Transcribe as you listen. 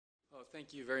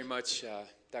Thank you very much,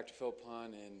 Dr.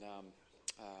 Philpon and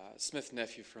Smith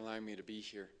Nephew, for allowing me to be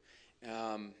here. Here it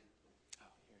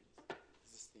is.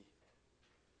 Is this the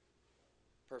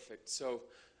perfect? So,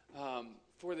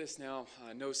 for this now,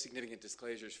 no significant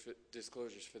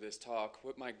disclosures for this talk.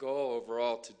 What my goal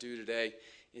overall to do today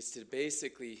is to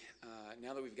basically,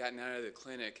 now that we've gotten out of the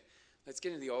clinic, let's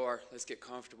get into the OR, let's get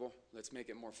comfortable, let's make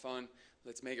it more fun,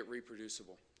 let's make it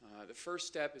reproducible. The first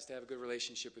step is to have a good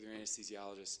relationship with your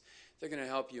anesthesiologist. They're going to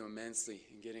help you immensely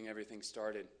in getting everything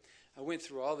started. I went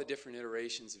through all the different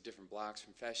iterations of different blocks,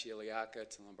 from fascia iliaca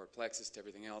to lumbar plexus to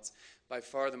everything else. By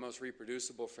far the most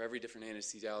reproducible for every different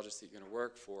anesthesiologist that you're going to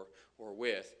work for or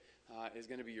with is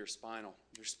going to be your spinal.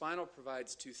 Your spinal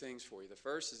provides two things for you. The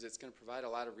first is it's going to provide a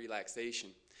lot of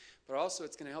relaxation, but also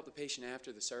it's going to help the patient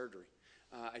after the surgery.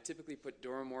 I typically put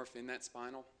Duromorph in that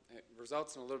spinal. It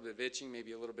results in a little bit of itching,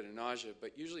 maybe a little bit of nausea,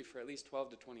 but usually for at least 12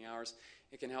 to 20 hours,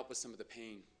 it can help with some of the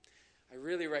pain. I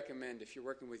really recommend, if you're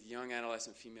working with young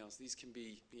adolescent females, these can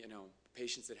be,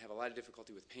 patients that have a lot of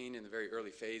difficulty with pain in the very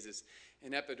early phases.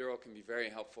 An epidural can be very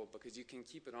helpful because you can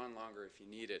keep it on longer if you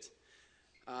need it.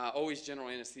 Always general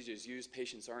anesthesia is used.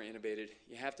 Patients are intubated.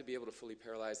 You have to be able to fully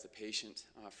paralyze the patient.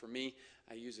 For me,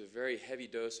 I use a very heavy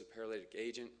dose of paralytic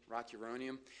agent,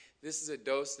 rocuronium. This is a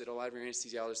dose that a lot of your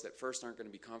anesthesiologists at first aren't going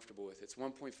to be comfortable with. It's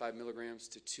 1.5 milligrams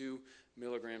to 2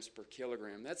 milligrams per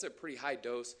kilogram. That's a pretty high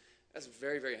dose. That's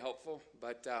very, very helpful.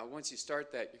 But once you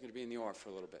start that, you're going to be in the OR for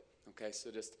a little bit. Okay, so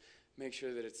just make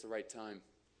sure that it's the right time.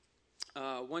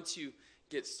 Once you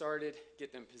get started,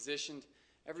 get them positioned,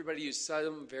 everybody uses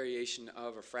some variation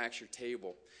of a fracture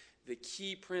table. The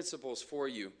key principles for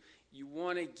you, you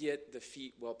want to get the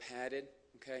feet well padded,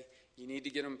 okay? You need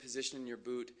to get them positioned in your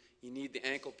boot. You need the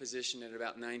ankle positioned at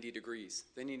about 90 degrees.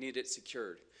 Then you need it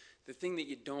secured. The thing that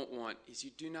you don't want is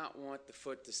you do not want the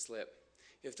foot to slip.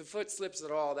 If the foot slips at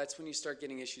all, that's when you start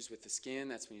getting issues with the skin.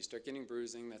 That's when you start getting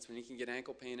bruising. That's when you can get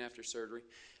ankle pain after surgery.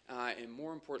 And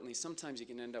more importantly, sometimes you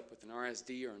can end up with an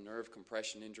RSD or a nerve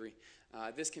compression injury.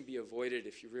 This can be avoided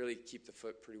if you really keep the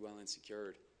foot pretty well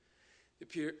secured.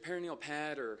 The perineal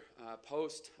pad or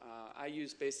post, I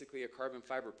use basically a carbon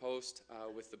fiber post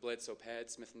with the Bledsoe pad.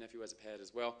 Smith & Nephew has a pad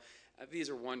as well. These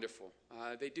are wonderful.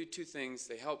 They do two things.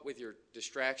 They help with your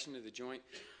distraction of the joint,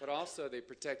 but also they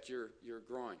protect your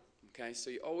groin. Okay, so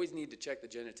you always need to check the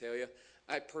genitalia.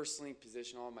 I personally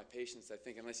position all of my patients, I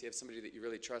think, unless you have somebody that you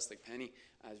really trust like Penny,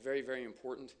 it's very, very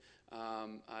important.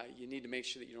 You need to make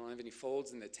sure that you don't have any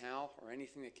folds in the towel or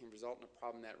anything that can result in a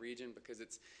problem in that region, because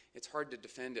it's hard to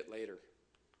defend it later.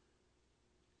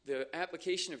 The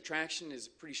application of traction is a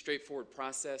pretty straightforward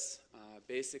process.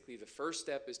 Basically, the first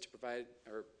step is to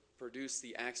produce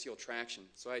the axial traction.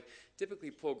 So I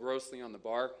typically pull grossly on the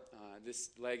bar.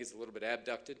 This leg is a little bit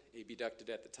abducted,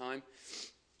 abducted at the time.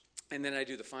 And then I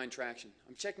do the fine traction.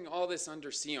 I'm checking all this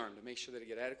under C-arm to make sure that I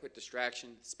get adequate distraction,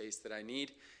 space that I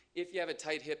need. If you have a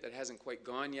tight hip that hasn't quite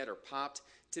gone yet or popped,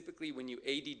 typically when you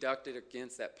adduct it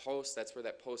against that post, that's where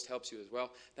that post helps you as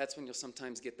well. That's when you'll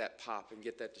sometimes get that pop and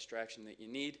get that distraction that you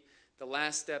need. The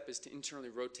last step is to internally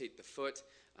rotate the foot.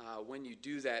 When you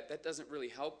do that, that doesn't really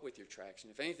help with your traction.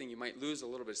 If anything, you might lose a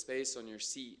little bit of space on your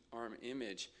C-arm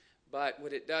image. But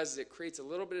what it does is it creates a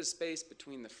little bit of space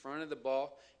between the front of the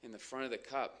ball and the front of the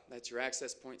cup. That's your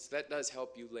access point, so that does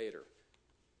help you later.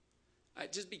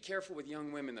 Just be careful with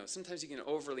young women, though. Sometimes you can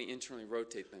overly internally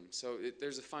rotate them. So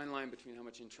there's a fine line between how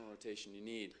much internal rotation you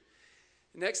need.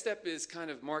 The next step is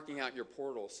kind of marking out your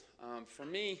portals. For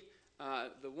me,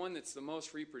 the one that's the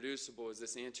most reproducible is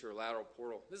this anterior lateral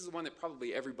portal. This is the one that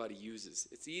probably everybody uses.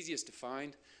 It's the easiest to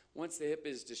find. Once the hip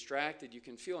is distracted, you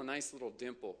can feel a nice little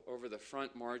dimple over the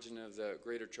front margin of the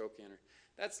greater trochanter.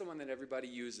 That's the one that everybody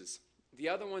uses. The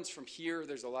other ones from here,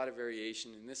 there's a lot of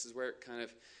variation, and this is where it kind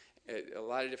of, a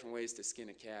lot of different ways to skin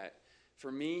a cat.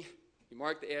 For me, you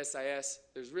mark the ASIS.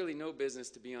 There's really no business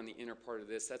to be on the inner part of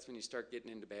this. That's when you start getting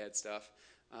into bad stuff.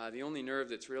 The only nerve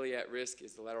that's really at risk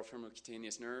is the lateral femoral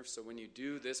cutaneous nerve. So when you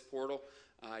do this portal,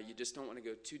 you just don't want to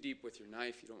go too deep with your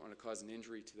knife. You don't want to cause an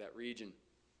injury to that region.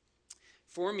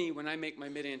 For me, when I make my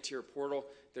mid-anterior portal,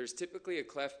 there's typically a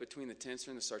cleft between the tensor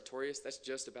and the sartorius. That's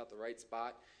just about the right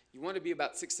spot. You want to be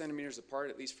about 6 centimeters apart,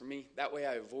 at least for me. That way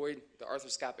I avoid the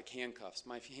arthroscopic handcuffs.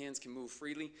 My hands can move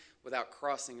freely without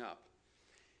crossing up.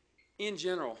 In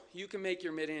general, you can make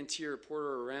your mid-anterior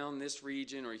portal around this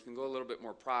region, or you can go a little bit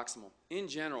more proximal. In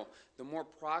general, the more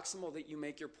proximal that you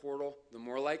make your portal, the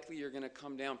more likely you're going to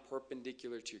come down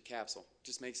perpendicular to your capsule.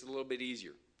 Just makes it a little bit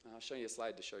easier. I'll show you a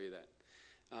slide to show you that.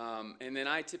 And then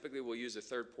I typically will use a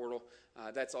third portal.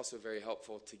 That's also very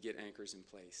helpful to get anchors in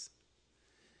place.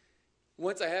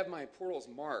 Once I have my portals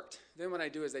marked, then what I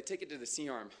do is I take it to the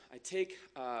C-arm. I take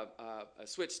a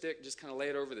switch stick, just kind of lay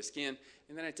it over the skin,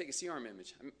 and then I take a C-arm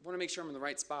image. I want to make sure I'm in the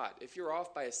right spot. If you're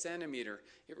off by a centimeter,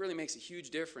 it really makes a huge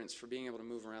difference for being able to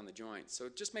move around the joint. So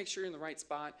just make sure you're in the right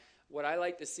spot. What I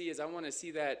like to see is I want to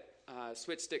see that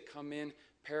switch stick come in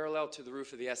parallel to the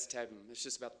roof of the acetabulum. It's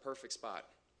just about the perfect spot.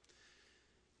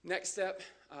 Next step,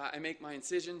 I make my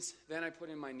incisions, then I put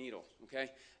in my needle,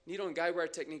 okay? Needle and guide wire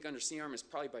technique under C-arm is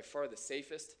probably by far the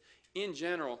safest. In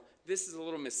general, this is a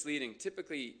little misleading.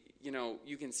 Typically, you know,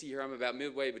 you can see here I'm about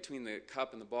midway between the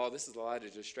cup and the ball. This is a lot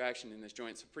of distraction in this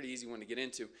joint, so pretty easy one to get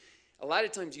into. A lot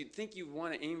of times you'd think you'd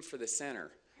want to aim for the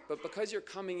center, but because you're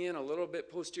coming in a little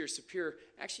bit posterior superior,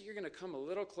 actually you're going to come a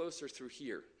little closer through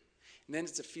here. And then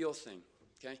it's a feel thing,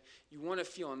 okay? You want to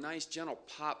feel a nice gentle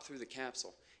pop through the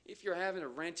capsule. If you're having to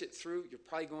wrench it through, you're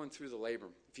probably going through the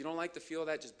labrum. If you don't like the feel of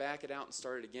that, just back it out and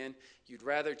start it again. You'd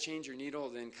rather change your needle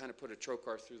than kind of put a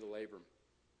trocar through the labrum.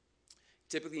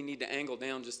 Typically, you need to angle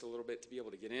down just a little bit to be able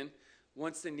to get in.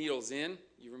 Once the needle's in,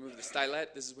 you remove the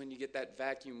stylet. This is when you get that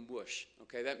vacuum whoosh.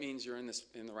 Okay, that means you're in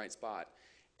the right spot.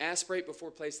 Aspirate before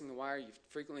placing the wire. You're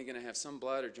frequently going to have some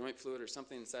blood or joint fluid or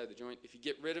something inside the joint. If you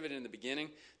get rid of it in the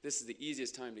beginning, this is the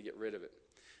easiest time to get rid of it.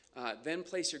 Then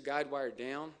place your guide wire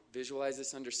down. Visualize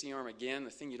this under C-arm again. The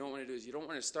thing you don't want to do is you don't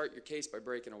want to start your case by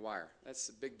breaking a wire. That's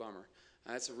a big bummer.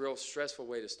 That's a real stressful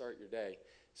way to start your day.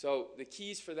 So the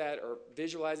keys for that are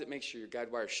visualize it, make sure your guide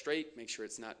wire is straight, make sure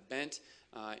it's not bent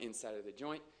inside of the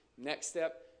joint. Next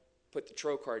step, put the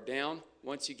trocar down.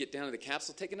 Once you get down to the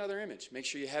capsule, take another image. Make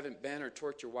sure you haven't bent or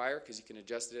torqued your wire because you can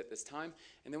adjust it at this time.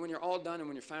 And then when you're all done and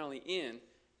when you're finally in,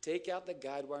 take out the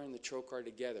guide wire and the trocar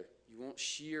together. You won't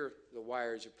shear the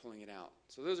wire as you're pulling it out.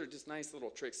 So those are just nice little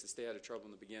tricks to stay out of trouble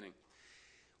in the beginning.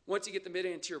 Once you get the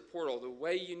mid-anterior portal, the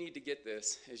way you need to get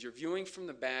this is you're viewing from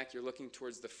the back, you're looking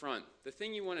towards the front. The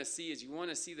thing you want to see is you want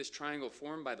to see this triangle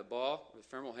formed by the ball, the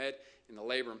femoral head, and the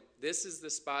labrum. This is the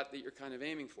spot that you're kind of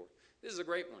aiming for. This is a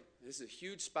great one. This is a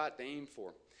huge spot to aim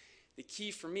for. The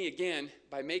key for me, again,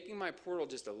 by making my portal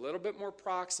just a little bit more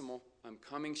proximal, I'm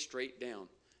coming straight down.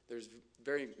 There's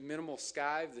very minimal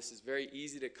skive. This is very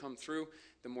easy to come through.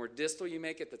 The more distal you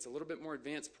make it, that's a little bit more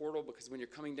advanced portal because when you're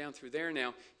coming down through there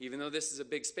now, even though this is a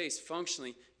big space,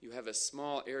 functionally, you have a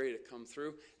small area to come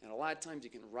through. And a lot of times you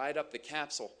can ride up the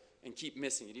capsule and keep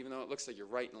missing it, even though it looks like you're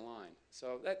right in line.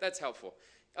 So that's helpful.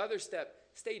 Other step,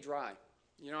 stay dry.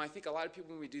 You know, I think a lot of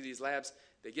people when we do these labs,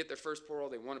 they get their first portal,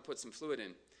 they want to put some fluid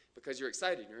in because you're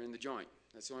excited, you're in the joint.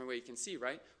 That's the only way you can see,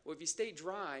 right? Well, if you stay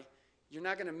dry, you're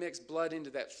not going to mix blood into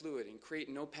that fluid and create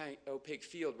an opaque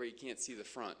field where you can't see the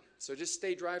front. So just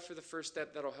stay dry for the first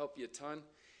step. That'll help you a ton.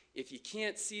 If you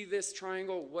can't see this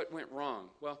triangle, what went wrong?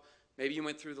 Well, maybe you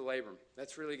went through the labrum.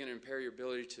 That's really going to impair your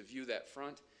ability to view that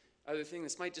front. Other thing,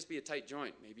 this might just be a tight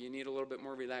joint. Maybe you need a little bit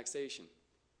more relaxation.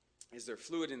 Is there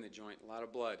fluid in the joint? A lot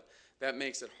of blood. That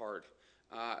makes it hard.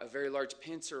 A very large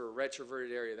pincer or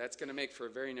retroverted area, that's going to make for a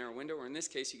very narrow window, or in this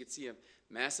case, you could see a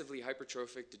massively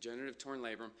hypertrophic degenerative torn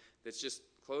labrum that's just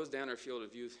closed down our field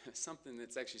of view, something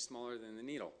that's actually smaller than the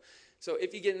needle. So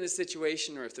if you get in this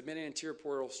situation, or if the mid-anterior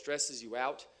portal stresses you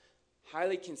out,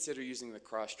 highly consider using the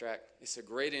cross track. It's a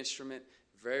great instrument,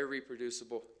 very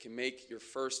reproducible, can make your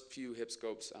first few hip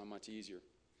scopes much easier.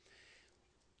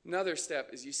 Another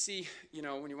step is you see, you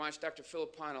know, when you watch Dr.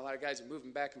 Philippon, a lot of guys are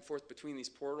moving back and forth between these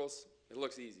portals. It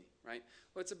looks easy, right?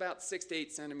 Well, it's about 6 to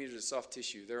 8 centimeters of soft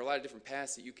tissue. There are a lot of different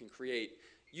paths that you can create.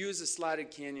 Use a slotted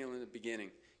cannula in the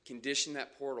beginning. Condition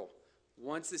that portal.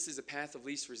 Once this is a path of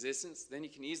least resistance, then you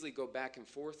can easily go back and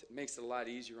forth. It makes it a lot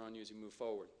easier on you as you move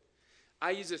forward.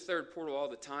 I use a third portal all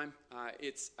the time. I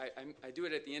do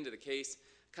it at the end of the case,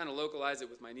 kind of localize it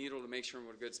with my needle to make sure I'm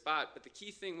in a good spot. But the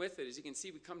key thing with it is you can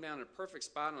see we come down in a perfect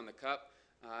spot on the cup.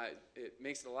 It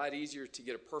makes it a lot easier to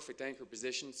get a perfect anchor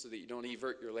position so that you don't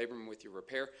evert your labrum with your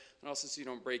repair, and also so you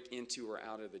don't break into or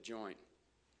out of the joint.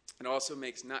 It also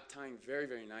makes knot tying very,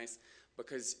 very nice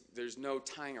because there's no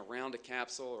tying around a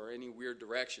capsule or any weird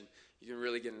direction. You can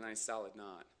really get a nice solid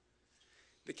knot.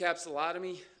 The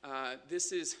capsulotomy,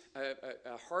 this is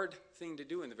a hard thing to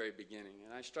do in the very beginning,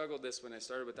 and I struggled this when I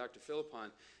started with Dr.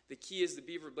 Philippon. The key is the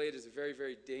beaver blade is a very,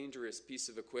 very dangerous piece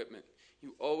of equipment.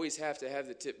 You always have to have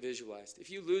the tip visualized. If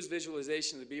you lose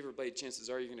visualization of the beaver blade, chances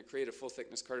are you're going to create a full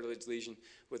thickness cartilage lesion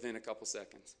within a couple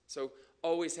seconds. So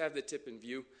always have the tip in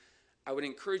view. I would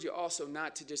encourage you also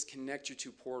not to just connect your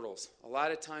two portals. A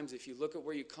lot of times if you look at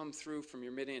where you come through from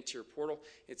your mid-anterior portal,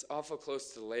 it's awful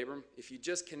close to the labrum. If you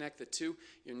just connect the two,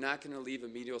 you're not going to leave a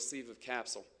medial sleeve of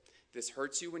capsule. This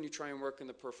hurts you when you try and work in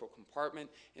the peripheral compartment,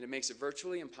 and it makes it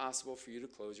virtually impossible for you to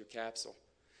close your capsule.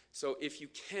 So if you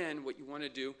can, what you want to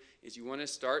do is you want to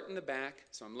start in the back.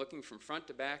 So I'm looking from front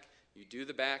to back. You do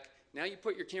the back. Now you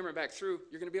put your camera back through.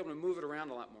 You're going to be able to move it around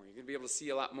a lot more. You're going to be able to see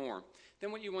a lot more.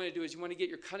 Then what you want to do is you want to get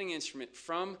your cutting instrument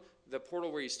from the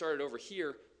portal where you started over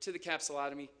here to the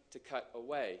capsulotomy to cut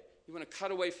away. You want to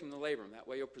cut away from the labrum. That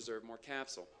way you'll preserve more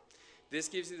capsule. This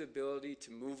gives you the ability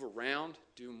to move around,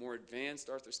 do more advanced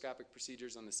arthroscopic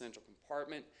procedures on the central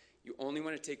compartment. You only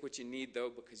want to take what you need,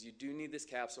 though, because you do need this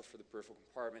capsule for the peripheral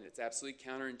compartment. It's absolutely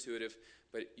counterintuitive,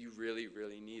 but you really,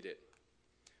 really need it.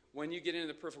 When you get into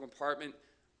the peripheral compartment,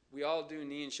 we all do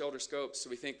knee and shoulder scopes, so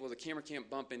we think, well, the camera can't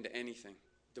bump into anything.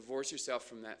 Divorce yourself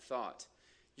from that thought.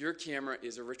 Your camera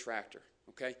is a retractor,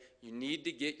 okay? You need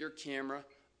to get your camera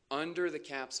under the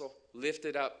capsule, lift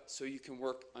it up so you can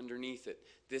work underneath it.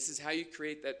 This is how you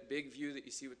create that big view that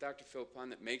you see with Dr. Philippon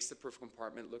that makes the peripheral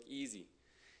compartment look easy.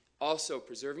 Also,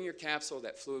 preserving your capsule,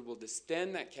 that fluid will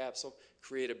distend that capsule,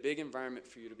 create a big environment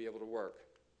for you to be able to work.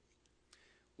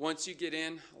 Once you get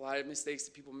in, a lot of mistakes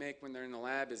that people make when they're in the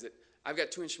lab is that I've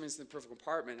got 2 instruments in the peripheral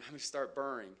compartment, I'm going to start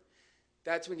burring.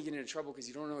 That's when you get into trouble because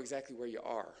you don't know exactly where you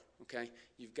are, okay?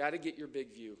 You've got to get your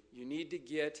big view. You need to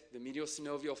get the medial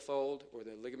synovial fold or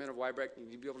the ligament of Weibrecht. You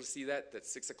need to be able to see that.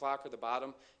 That's 6 o'clock or the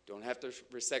bottom. Don't have to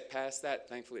resect past that.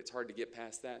 Thankfully, it's hard to get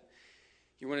past that.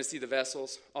 You want to see the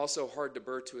vessels. Also hard to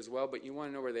burr to as well, but you want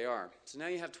to know where they are. So now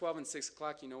you have 12 and 6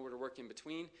 o'clock. You know where to work in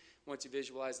between. Once you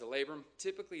visualize the labrum,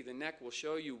 typically the neck will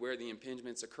show you where the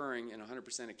impingement's occurring in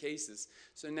 100% of cases.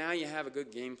 So now you have a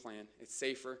good game plan. It's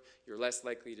safer. You're less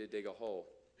likely to dig a hole.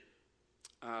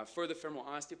 For the femoral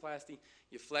osteoplasty,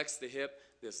 you flex the hip.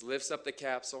 This lifts up the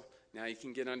capsule. Now you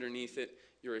can get underneath it.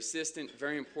 Your assistant,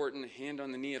 very important, hand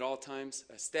on the knee at all times,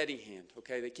 a steady hand,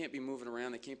 okay? They can't be moving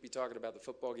around. They can't be talking about the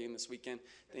football game this weekend.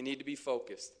 They need to be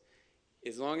focused.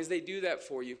 As long as they do that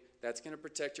for you, that's going to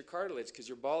protect your cartilage because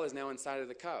your ball is now inside of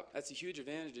the cup. That's a huge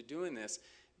advantage of doing this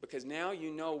because now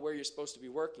you know where you're supposed to be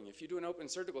working. If you do an open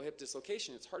surgical hip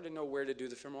dislocation, it's hard to know where to do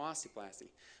the femoral osteoplasty.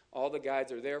 All the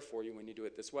guides are there for you when you do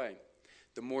it this way.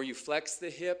 The more you flex the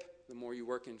hip, the more you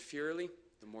work inferiorly.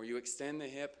 The more you extend the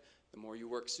hip, the more you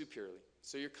work superiorly.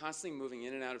 So you're constantly moving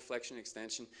in and out of flexion and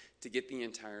extension to get the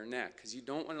entire neck because you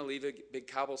don't want to leave a big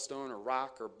cobblestone or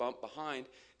rock or bump behind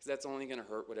because that's only going to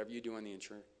hurt whatever you do on the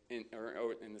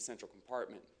in the central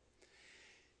compartment.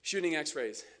 Shooting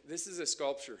x-rays. This is a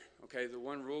sculpture, okay? The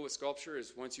one rule with sculpture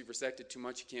is once you've resected too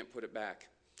much, you can't put it back.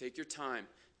 Take your time.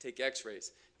 Take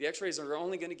x-rays. The x-rays are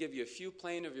only going to give you a few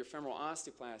planes of your femoral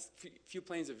osteoplasty,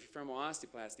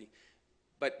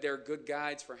 but they're good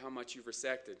guides for how much you've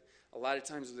resected. A lot of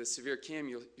times with a severe cam,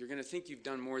 you're going to think you've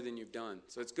done more than you've done.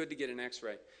 So it's good to get an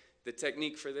x-ray. The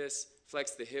technique for this,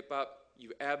 flex the hip up,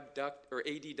 you abduct, or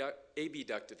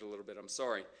abduct it a little bit,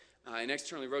 and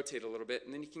externally rotate a little bit,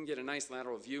 and then you can get a nice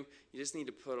lateral view. You just need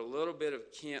to put a little bit of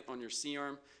cant on your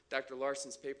C-arm. Dr.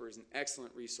 Larson's paper is an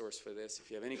excellent resource for this if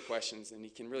you have any questions, and he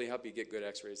can really help you get good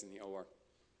x-rays in the OR.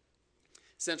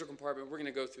 Central compartment, we're going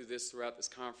to go through this throughout this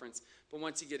conference, but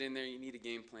once you get in there, you need a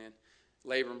game plan.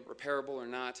 Labrum, repairable or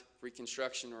not,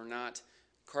 reconstruction or not.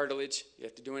 Cartilage, you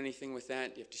have to do anything with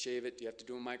that. You have to shave it. You have to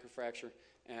do a microfracture.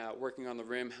 Working on the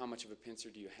rim, how much of a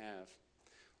pincer do you have?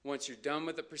 Once you're done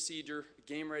with the procedure,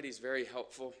 Game Ready is very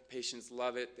helpful. Patients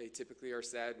love it. They typically are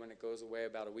sad when it goes away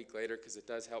about a week later because it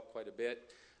does help quite a bit.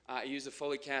 I use a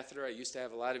Foley catheter. I used to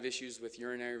have a lot of issues with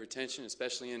urinary retention,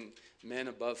 especially in men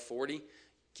above 40.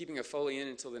 Keeping a Foley in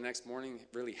until the next morning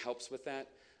really helps with that.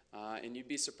 And you'd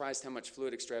be surprised how much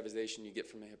fluid extravasation you get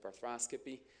from a hip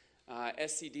arthroscopy.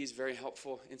 SCD is very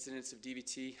helpful. Incidence of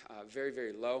DVT, very,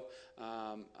 very low.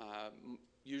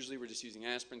 Usually we're just using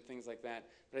aspirin, things like that.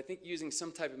 But I think using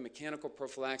some type of mechanical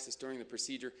prophylaxis during the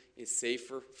procedure is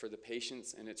safer for the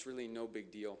patients, and it's really no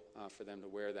big deal for them to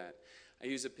wear that. I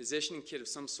use a positioning kit of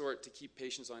some sort to keep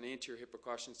patients on anterior hip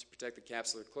precautions to protect the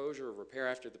capsular closure or repair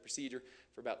after the procedure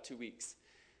for about 2 weeks.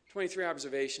 23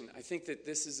 observation. I think that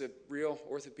this is a real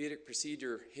orthopedic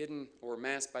procedure hidden or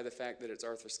masked by the fact that it's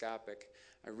arthroscopic.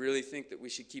 I really think that we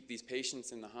should keep these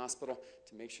patients in the hospital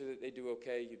to make sure that they do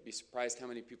okay. You'd be surprised how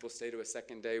many people stay to a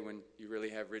second day when you really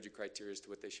have rigid criteria as to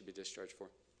what they should be discharged for.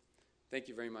 Thank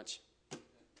you very much.